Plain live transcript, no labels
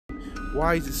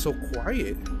Why is it so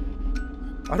quiet?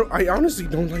 I honestly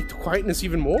don't like the quietness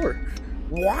even more.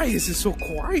 Why is it so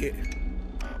quiet?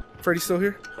 Freddy's still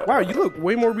here? Wow, you look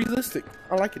way more realistic.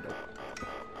 I like it though.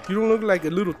 You don't look like a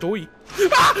little toy.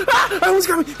 I almost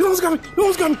got me! You almost got me! You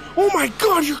almost got me! Oh my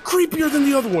god, you're creepier than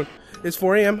the other one! It's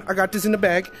 4 a.m. I got this in the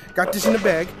bag. Got this in the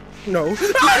bag. No. No!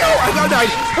 I got died!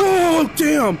 Oh,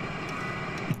 damn!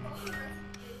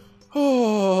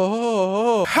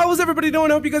 Oh, how is everybody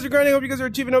doing? I hope you guys are grinding. I hope you guys are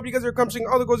achieving. I hope you guys are accomplishing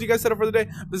all the goals you guys set up for the day.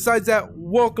 Besides that,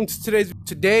 welcome to today's.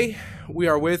 Today, we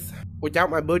are without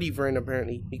my buddy friend,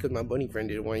 apparently, because my bunny friend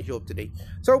didn't want to show up today.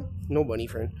 So, no bunny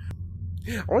friend.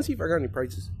 I want to see if I got any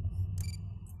prizes.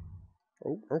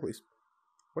 Oh, wrong place.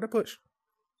 What'd I push?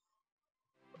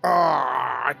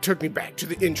 Ah, it took me back to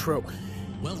the intro.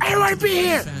 I don't want to be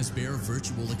here!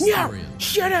 Yeah,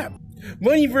 shut up!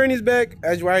 Bunny friend is back.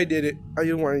 That's why I did it. I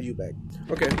just wanted you back.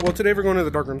 Okay, well today we're going to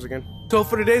the dark rooms again. So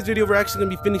for today's video, we're actually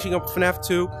going to be finishing up FNAF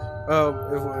 2.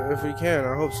 If we can,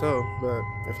 I hope so. But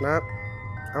if not,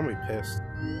 I'm going to be pissed.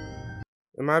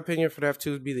 In my opinion, FNAF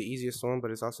 2 would be the easiest one, but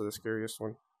it's also the scariest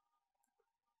one.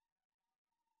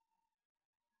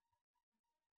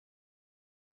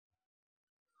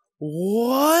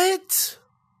 What?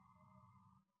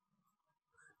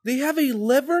 They have a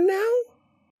lever now?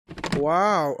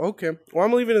 Wow, okay. Well,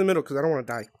 I'm leaving it in the middle because I don't want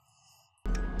to die.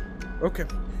 Okay.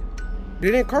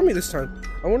 They didn't call me this time.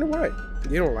 I wonder why.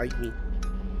 They don't like me.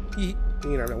 You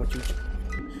know, I don't want you.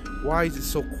 Why is it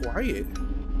so quiet?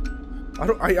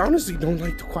 I honestly don't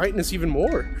like the quietness even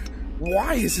more.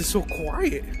 Why is it so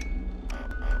quiet?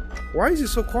 Why is it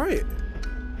so quiet?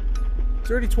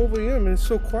 It's already 12 a.m. and it's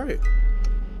so quiet.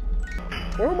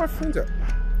 Where are my friends at?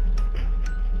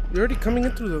 You're already coming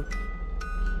in through the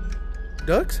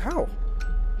ducks? How?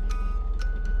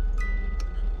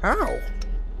 How?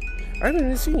 I haven't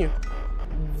even seen you.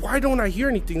 Why don't I hear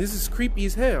anything? This is creepy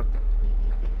as hell.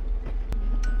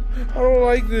 I don't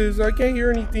like this. I can't hear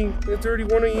anything. It's already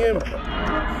 1 a.m.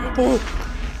 Oh!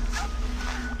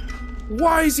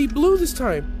 Why is he blue this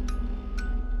time?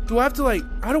 Do I have to like?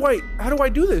 How do I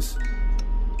do this?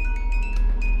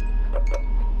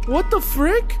 What the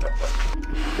frick?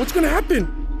 What's gonna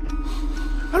happen?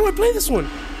 How do I play this one?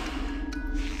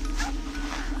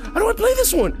 How do I play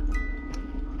this one?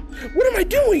 What am I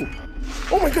doing?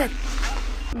 Oh my god.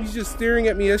 He's just staring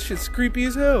at me. That shit's creepy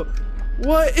as hell.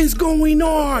 What is going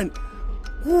on?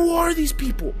 Who are these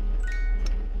people?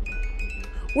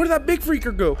 Where did that big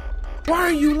freaker go? Why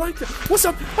are you like that? What's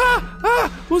up?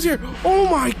 Ah! Who's here? Oh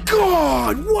my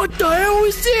god! What the hell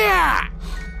is that?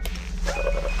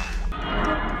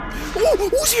 Oh!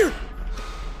 Who's here?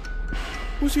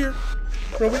 Who's here?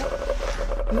 Nobody?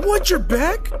 What, you're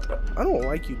back? I don't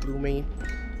like you, Blue Mane.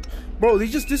 Bro, they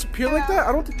just disappear like that?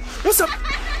 I don't think. What's up?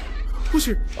 Who's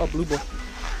here? Oh, Blue Boy.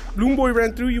 Blue Boy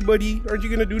ran through you, buddy. Aren't you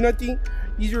gonna do nothing?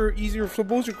 You're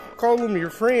supposed to call him your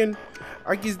friend.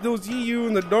 I can still see you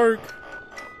in the dark.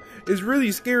 It's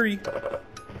really scary.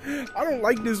 I don't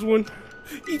like this one.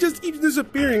 He just keeps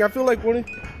disappearing. I feel like one.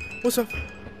 What's up?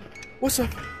 What's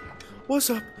up? What's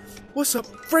up? What's up?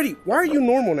 Freddy, why are you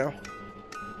normal now?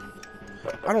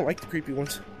 I don't like the creepy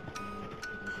ones.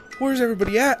 Where's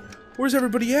everybody at? Where's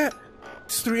everybody at?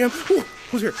 It's 3 a.m. Ooh,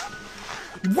 who's here?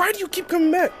 Why do you keep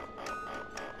coming back?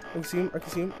 I can see him. I can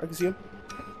see him. I can see him.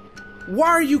 Why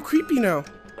are you creepy now?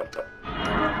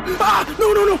 Ah!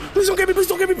 No, no, no! Please don't get me! Please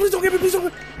don't get me! Please don't get me! Please don't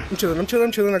get me! I'm chilling. I'm chilling.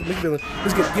 I'm chilling. I can make a villain.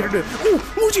 Let's get her dead. Ooh!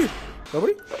 Who's here?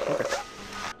 Nobody? Okay.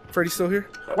 Freddy's still here?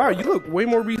 Wow, you look way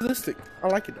more realistic. I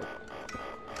like it though.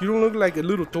 You don't look like a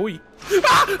little toy.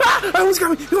 I almost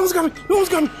got me! You almost got me! You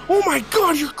almost got me! Oh my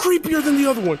god, you're creepier than the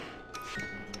other one!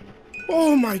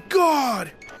 Oh my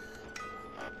god!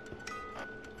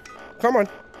 Come on.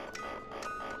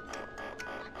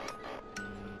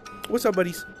 What's up,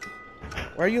 buddies?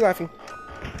 Why are you laughing?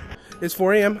 It's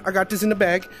 4 a.m. I got this in the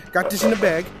bag. Got this in the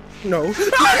bag. No. No!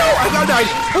 I got died!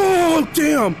 Oh,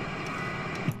 damn!